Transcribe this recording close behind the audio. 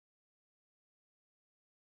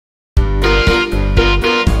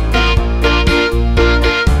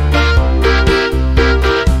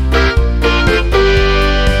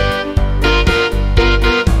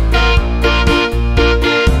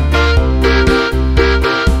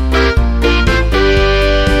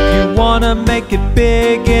wanna make it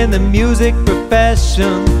big in the music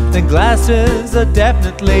profession, then glasses are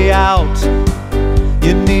definitely out.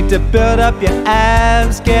 You need to build up your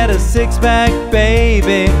abs, get a six-pack,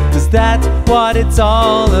 baby, 'cause that's what it's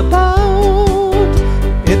all about.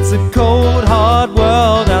 It's a cold, hard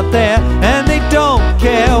world out there, and they don't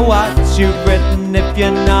care what you've written if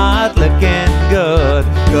you're not looking good.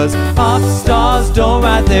 'Cause pop stars don't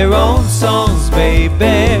write their own songs,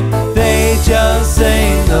 baby, they just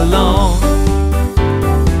sing along.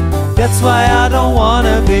 That's why I don't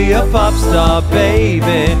wanna be a pop star,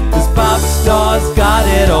 baby, 'cause pop stars got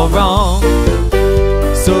it all wrong.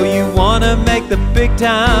 So you wanna make the big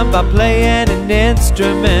time by playing an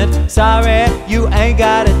instrument? Sorry, you ain't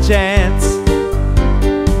got a chance.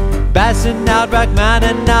 Bashing out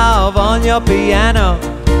Rachmaninoff on your piano,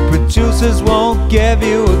 producers won't give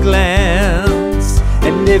you a glance.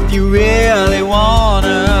 And if you really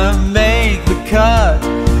wanna make the cut,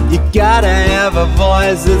 you gotta have a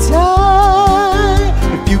voice that's high.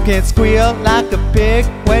 If you can't squeal like a pig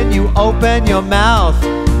when you open your mouth,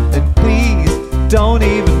 then please don't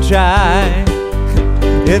even try.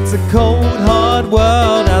 It's a cold, hard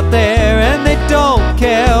world out there, and they don't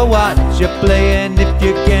care what you're playing if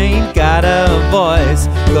you ain't got a voice.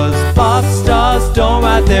 'Cause pop stars don't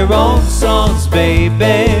write their own songs,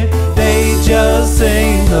 baby, they just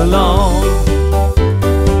sing along.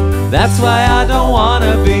 That's why I don't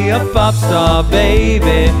wanna be a pop star,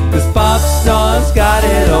 baby, 'cause pop stars got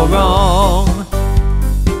it all wrong.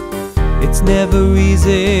 It's never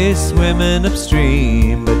easy swimming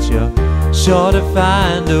upstream, but you're sure to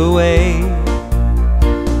find a way.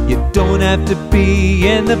 You don't have to be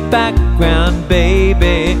in the background,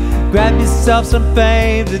 baby, grab yourself some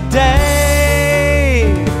fame today.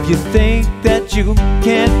 If you think that you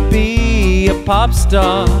can't be a pop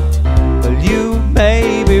star, well, you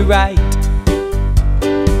may be right.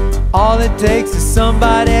 All it takes is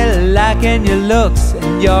somebody liking your looks,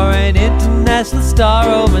 and you're an international star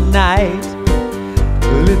overnight.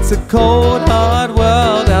 Well, it's a cold, hard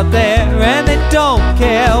world out there, and they don't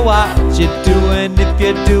care what you're doing if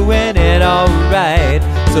you're doing it alright.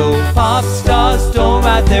 So pop stars don't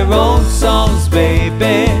write their own songs,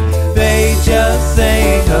 baby, they just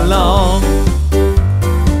sing along.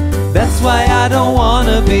 That's why I don't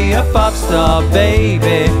wanna be a pop star,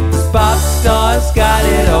 baby, 'cause pop stars got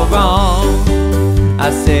it all wrong. I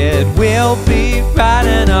said we'll be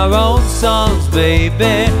writing our own songs,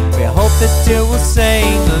 baby, we hope that you will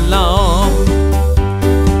sing along.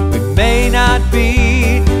 We may not be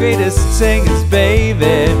greatest singers,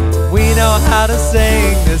 baby, we know how to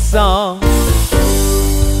sing this song.